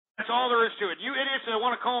That's all there is to it. You idiots that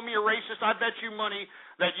want to call me a racist, I bet you money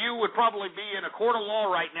that you would probably be in a court of law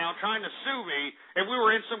right now trying to sue me if we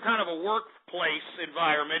were in some kind of a workplace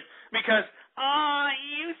environment because,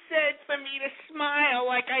 you said for me to smile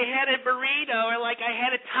like I had a burrito or like I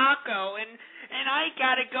had a taco, and I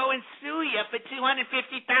got to go and sue you for $250,000.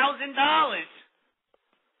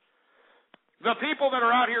 The people that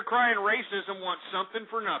are out here crying racism want something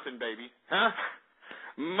for nothing, baby. Huh?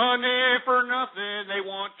 Money for nothing, they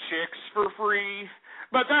want chicks for free,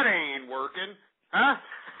 but that ain't working, huh?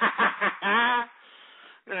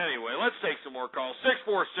 Anyway, let's take some more calls.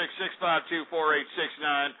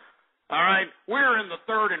 646-652-4869. All right, we're in the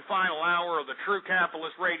third and final hour of the True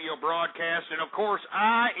Capitalist Radio broadcast, and of course,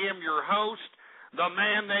 I am your host, the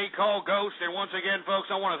man they call Ghost. And once again,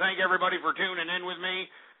 folks, I want to thank everybody for tuning in with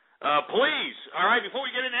me. Please, all right, before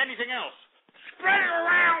we get into anything else, spread it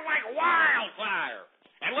around like wildfire.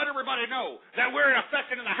 And let everybody know that we're in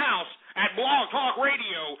effect in the house at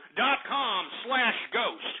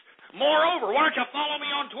blogtalkradio.com/ghost. Moreover, why don't you follow me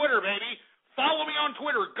on Twitter, baby? Follow me on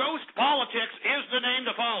Twitter. Ghost Politics is the name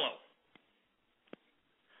to follow.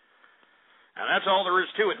 And that's all there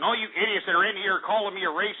is to it. And all you idiots that are in here calling me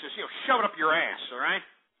a racist, shove it up your ass, all right?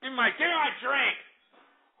 Give me my drink.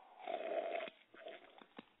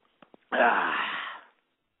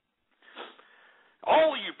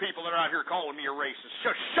 All of you people that are out here calling me a racist,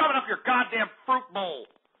 just shove it up your goddamn fruit bowl.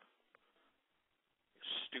 You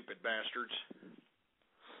stupid bastards.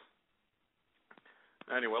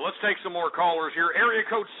 Anyway, let's take some more callers here. Area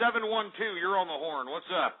code 712, you're on the horn. What's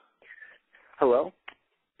up? Hello?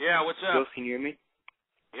 Yeah, what's up? Can you hear me?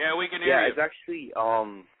 Yeah, we can hear you. Yeah, it's actually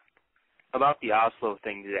about the Oslo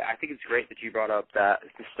thing today. I think it's great that you brought up the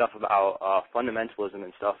stuff about fundamentalism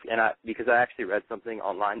and stuff, and because I actually read something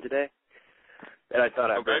online today. And I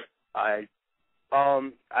thought I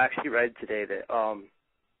actually read today that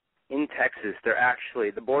in Texas,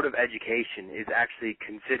 the Board of Education is actually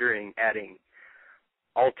considering adding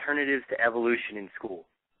alternatives to evolution in school.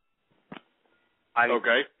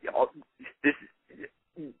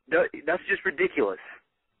 That's just ridiculous.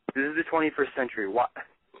 This is the 21st century. What?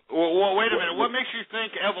 Well, wait a minute. What makes you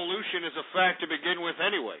think evolution is a fact to begin with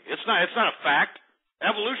anyway? It's not a fact.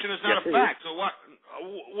 Evolution is not a fact. So what?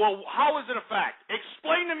 Well, how is it a fact?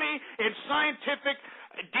 Explain to me in scientific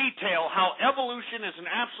detail how evolution is an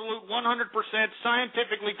absolute 100%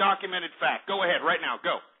 scientifically documented fact. Go ahead, right now.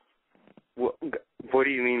 Go. What do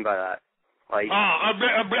you mean by that? What I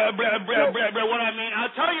mean,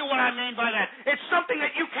 I'll tell you what I mean by that. It's something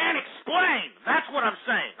that you can't explain. That's what I'm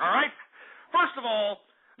saying, all right? First of all,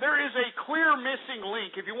 there is a clear missing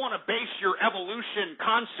link if you want to base your evolution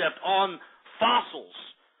concept on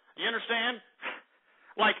fossils. You understand?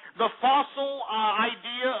 Like the fossil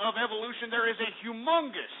idea of evolution, there is a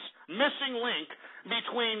humongous missing link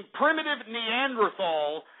between primitive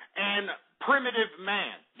Neanderthal and primitive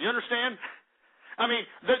man. Do you understand? I mean,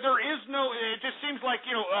 there is no, it just seems like,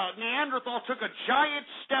 Neanderthal took a giant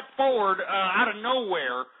step forward out of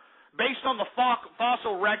nowhere based on the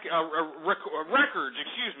fossil records.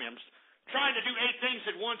 Excuse me, I'm trying to do 8 things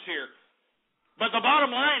at once here. But the bottom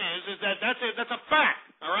line is that that's a fact,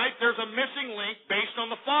 all right? There's a missing link based on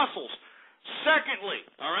the fossils. Secondly,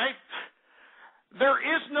 all right, there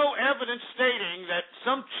is no evidence stating that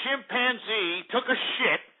some chimpanzee took a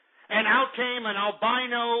shit and out came an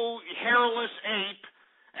albino hairless ape,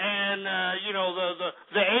 and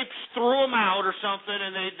the apes threw him out or something,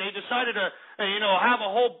 and they decided to have a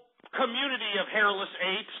whole community of hairless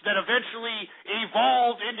apes that eventually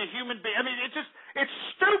evolved into human beings. I mean, it's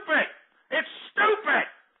stupid. It's stupid.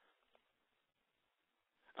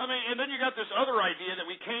 I mean, and then you got this other idea that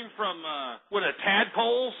we came from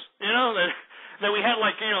tadpoles, that we had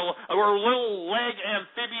were little leg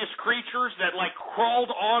amphibious creatures that crawled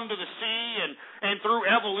onto the sea and through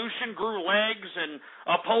evolution grew legs and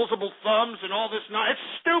opposable thumbs and all this. It's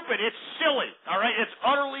stupid. It's silly. All right, it's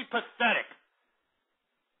utterly pathetic.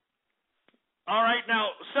 All right,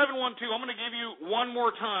 now 712. I'm going to give you one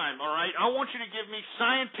more time. All right, I want you to give me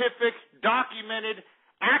scientific, documented,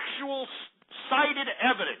 actual cited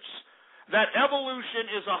evidence that evolution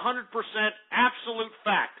is 100% absolute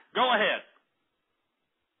fact. Go ahead.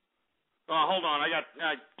 Hold on,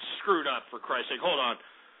 I screwed up, for Christ's sake. Hold on.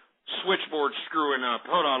 Switchboard screwing up.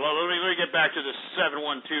 Hold on, let me get back to this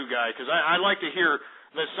 712 guy, because I'd like to hear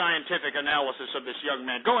the scientific analysis of this young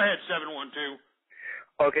man. Go ahead, 712.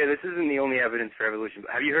 Okay, this isn't the only evidence for evolution,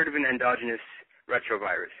 but have you heard of an endogenous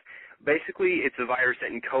retrovirus? Basically, it's a virus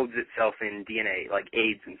that encodes itself in DNA, like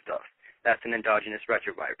AIDS and stuff. That's an endogenous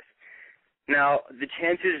retrovirus. Now, the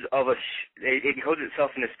chances of it encodes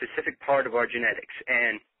itself in a specific part of our genetics,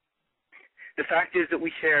 and The fact is that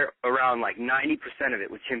we share around like 90% of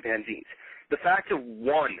it with chimpanzees. The fact of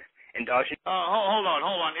one endogenous... Hold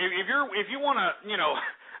on. If you want to,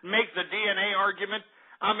 make the DNA argument,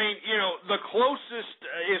 I mean, the closest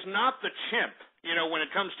is not the chimp, when it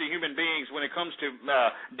comes to human beings, when it comes to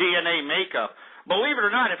DNA makeup. Believe it or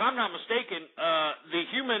not, if I'm not mistaken, the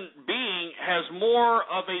human being has more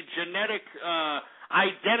of a genetic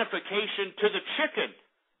identification to the chicken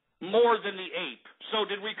more than the ape. So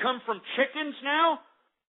did we come from chickens now?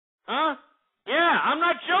 Huh? Yeah, I'm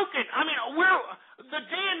not joking. I mean, the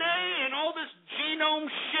DNA and all this genome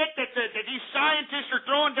shit that these scientists are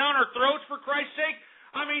throwing down our throats, for Christ's sake.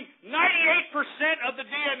 I mean, 98% of the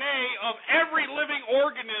DNA of every living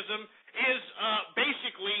organism is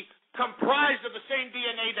basically comprised of the same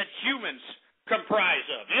DNA that humans comprise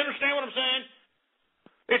of. You understand what I'm saying?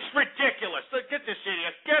 It's ridiculous. Look, get this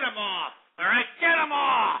idiot. Get him off. All right? Get him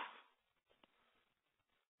off.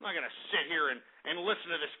 I'm not going to sit here and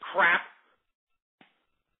listen to this crap.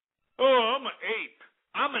 Oh, I'm an ape.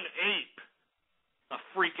 I'm an ape. A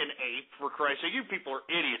freaking ape, for Christ's sake. You people are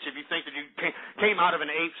idiots if you think that you came out of an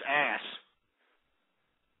ape's ass.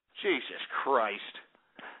 Jesus Christ.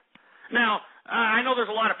 Now, I know there's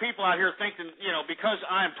a lot of people out here thinking, because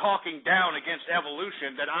I'm talking down against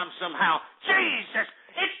evolution, that I'm somehow, Jesus,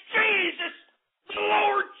 it's Jesus, the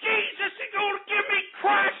Lord Jesus, He's going to give me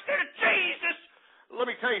Christ and Jesus. Let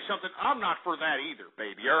me tell you something, I'm not for that either,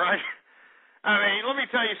 baby, all right? I mean, let me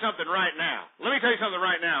tell you something right now.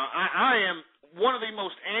 I am one of the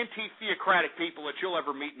most anti-theocratic people that you'll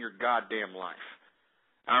ever meet in your goddamn life.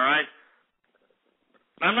 All right?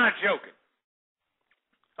 I'm not joking.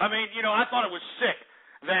 I mean, I thought it was sick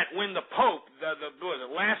that when the Pope, the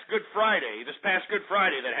last Good Friday, this past Good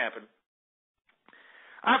Friday that happened,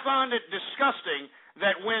 I found it disgusting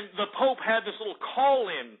that when the Pope had this little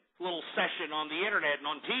call-in little session on the internet and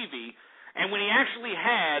on TV, and when he actually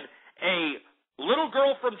had a little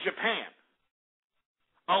girl from Japan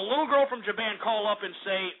call up and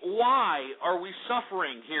say, why are we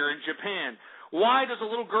suffering here in Japan? Why does a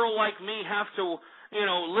little girl like me have to,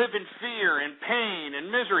 live in fear and pain and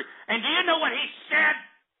misery? And do you know what he said?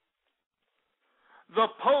 The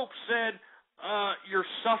Pope said, you're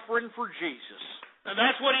suffering for Jesus. And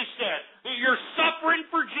that's what he said. You're suffering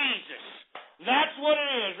for Jesus. That's what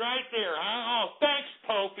it is right there. Huh? Oh, thanks,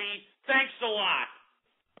 Popey. Thanks a lot.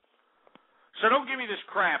 So don't give me this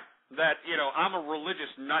crap that, I'm a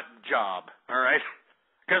religious nut job, all right?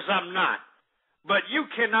 Because I'm not. But you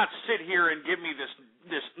cannot sit here and give me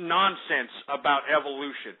this nonsense about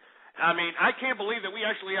evolution. I mean, I can't believe that we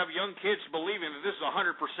actually have young kids believing that this is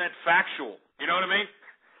 100% factual. You know what I mean?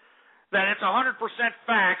 That it's 100%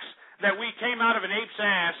 facts that we came out of an ape's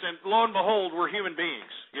ass and lo and behold, we're human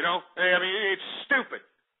beings. I mean, it's stupid.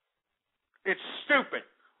 It's stupid.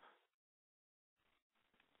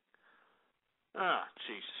 Ah,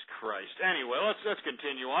 Jesus Christ. Anyway, let's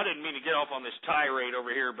continue. I didn't mean to get off on this tirade over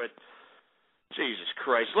here, but Jesus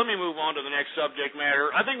Christ. Let me move on to the next subject matter.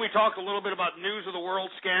 I think we talked a little bit about News of the World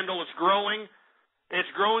scandal. It's growing. It's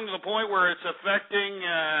growing to the point where it's affecting,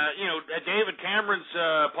 David Cameron's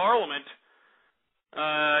parliament.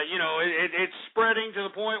 It's spreading to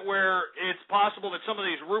the point where it's possible that some of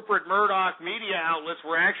these Rupert Murdoch media outlets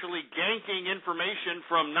were actually ganking information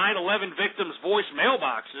from 9/11 victims' voice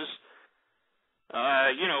mailboxes.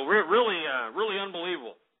 Really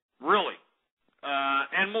unbelievable. Really.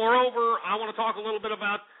 And moreover, I want to talk a little bit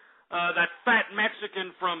about that fat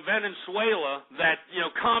Mexican from Venezuela, that,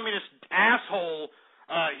 communist asshole,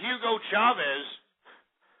 Hugo Chavez.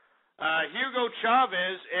 Hugo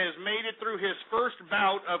Chavez has made it through his first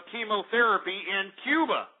bout of chemotherapy in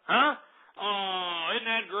Cuba. Huh? Oh, isn't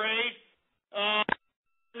that great?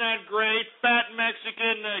 Isn't that great? Fat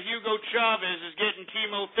Mexican Hugo Chavez is getting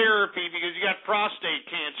chemotherapy because he got prostate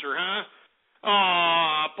cancer, huh?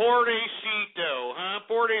 Aw, pobrecito, huh?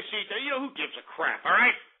 Pobrecito. Who gives a crap, all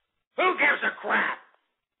right? Who gives a crap?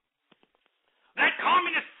 That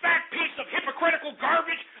communist fat piece of hypocritical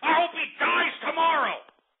garbage, I hope he dies tomorrow.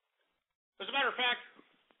 As a matter of fact,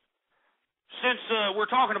 since we're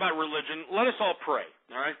talking about religion, let us all pray,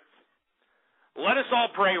 all right? Let us all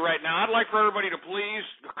pray right now. I'd like for everybody to please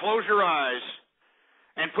close your eyes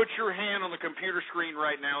and put your hand on the computer screen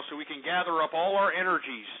right now so we can gather up all our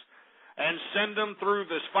energies and send them through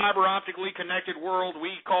this fiber optically connected world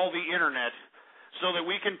we call the internet so that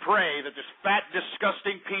we can pray that this fat,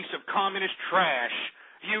 disgusting piece of communist trash,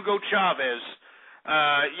 Hugo Chavez,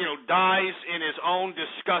 dies in his own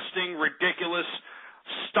disgusting, ridiculous,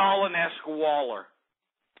 Stalin-esque waller.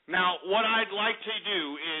 Now, what I'd like to do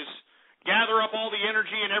is gather up all the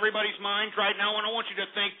energy in everybody's minds right now, and I want you to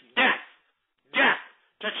think death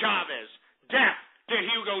to Chavez, Death to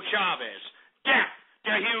Hugo Chavez. Death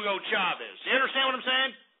to Hugo Chavez. You understand what I'm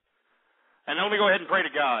saying? And let me go ahead and pray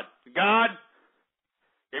to God. God,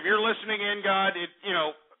 if you're listening in, God, if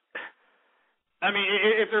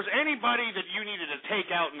there's anybody that you needed to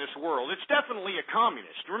take out in this world, it's definitely a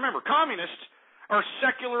communist. Remember, communists are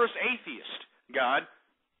secularist atheists, God.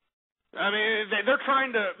 I mean, they're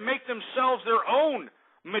trying to make themselves their own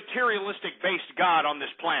materialistic-based God on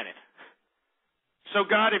this planet. So,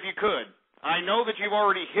 God, if you could, I know that you've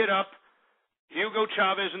already hit up Hugo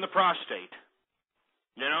Chavez in the prostate,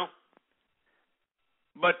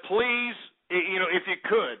 But please, if you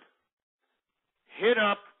could, hit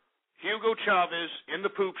up Hugo Chavez in the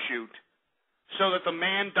poop chute so that the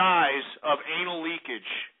man dies of anal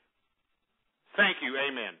leakage. Thank you,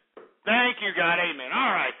 amen. Thank you, God, amen.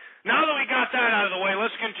 All right, now that we got that out of the way,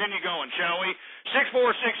 let's continue going, shall we?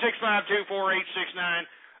 646-652-4869,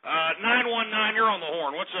 919, you're on the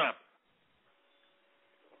horn. What's up?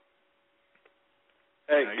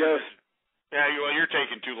 Hey, Ghost. You're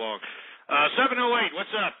taking too long. 708,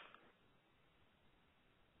 what's up?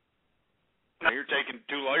 No, you're taking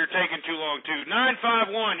too long. You're taking too long, too.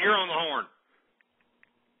 951, you're on the horn.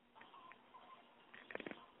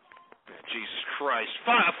 Jesus Christ.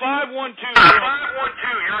 512, you're on the horn.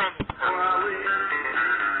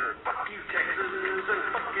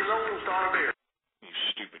 You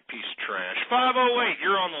stupid piece of trash. 508,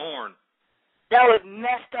 you're on the horn. That was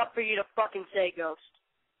messed up for you to fucking say, Ghost.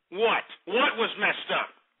 What? What was messed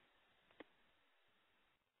up?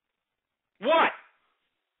 What?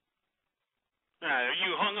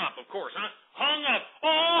 You hung up, of course, huh? Hung up.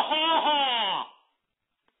 Oh, ha, ha.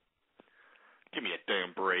 Give me a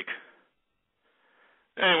damn break.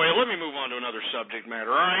 Anyway, let me move on to another subject matter,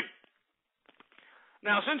 all right?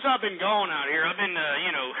 Now, since I've been gone out here, I've been,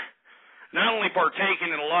 not only partaking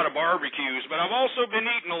in a lot of barbecues, but I've also been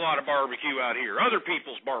eating a lot of barbecue out here, other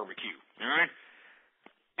people's barbecue, all right?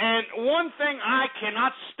 And one thing I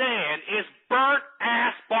cannot stand is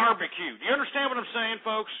burnt-ass barbecue. Do you understand what I'm saying,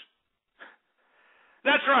 folks?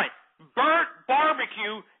 That's right. Burnt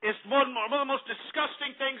barbecue is one of the most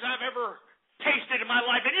disgusting things I've ever tasted in my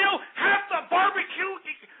life. And half the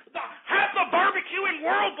barbecuing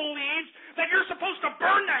world believes that you're supposed to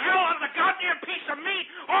burn the hell out of the goddamn piece of meat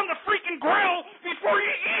on the freaking grill before you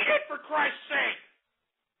eat it, for Christ's sake.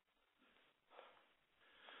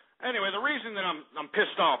 Anyway, the reason that I'm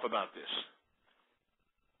pissed off about this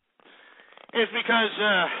is because,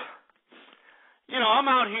 I'm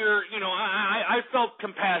out here, I felt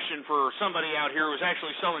compassion for somebody out here who was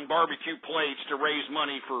actually selling barbecue plates to raise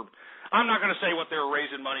money for, I'm not going to say what they were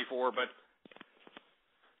raising money for, but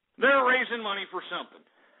they're raising money for something.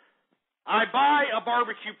 I buy a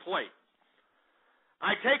barbecue plate.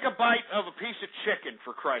 I take a bite of a piece of chicken,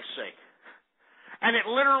 for Christ's sake, and it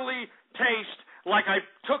literally tastes like I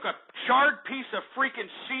took a charred piece of freaking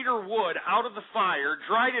cedar wood out of the fire,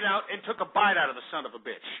 dried it out, and took a bite out of the son of a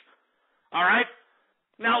bitch. All right?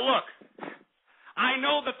 Now, look, I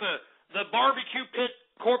know that the barbecue pit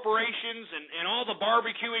corporations and all the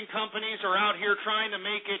barbecuing companies are out here trying to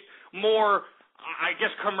make it more, I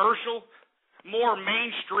guess, commercial, more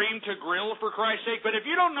mainstream to grill, for Christ's sake. But if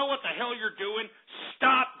you don't know what the hell you're doing,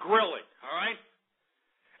 stop grilling, all right?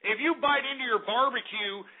 If you bite into your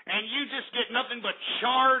barbecue and you just get nothing but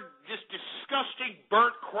charred, just disgusting,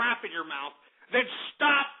 burnt crap in your mouth, then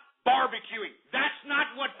stop barbecuing. That's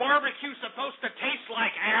not what barbecue's supposed to taste like,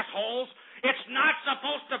 assholes. It's not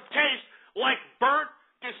supposed to taste like burnt,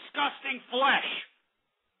 disgusting flesh.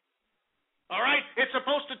 All right? It's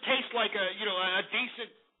supposed to taste like a decent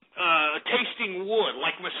tasting wood,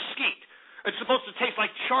 like mesquite. It's supposed to taste like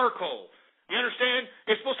charcoal. You understand?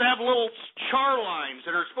 It's supposed to have little char lines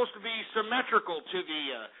that are supposed to be symmetrical to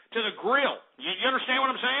the grill. You understand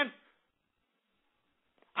what I'm saying?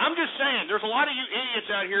 I'm just saying, there's a lot of you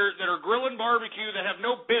idiots out here that are grilling barbecue that have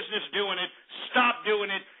no business doing it. Stop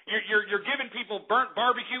doing it. You're giving people burnt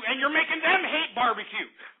barbecue, and you're making them hate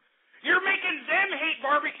barbecue. You're making them hate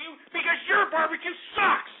barbecue because your barbecue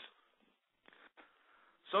sucks.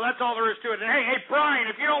 So that's all there is to it. And hey, Brian,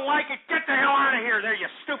 if you don't like it, get the hell out of here there, you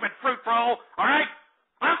stupid fruit bowl, all right?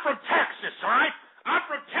 I'm from Texas, all right? I'm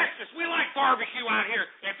from Texas. We like barbecue out here.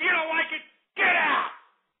 If you don't like it, get out.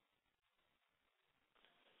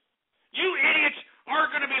 You idiots are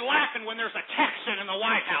going to be laughing when there's a Texan in the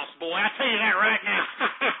White House, boy. I tell you that right now.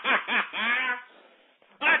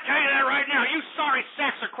 I tell you that right now. You sorry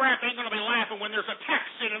sacks of crap ain't going to be laughing when there's a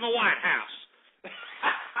Texan in the White House.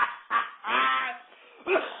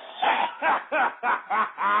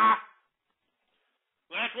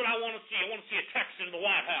 That's what I want to see. I want to see a Texan in the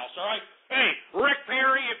White House, all right? Hey, Rick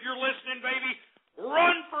Perry, if you're listening, baby,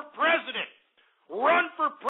 run for president. run for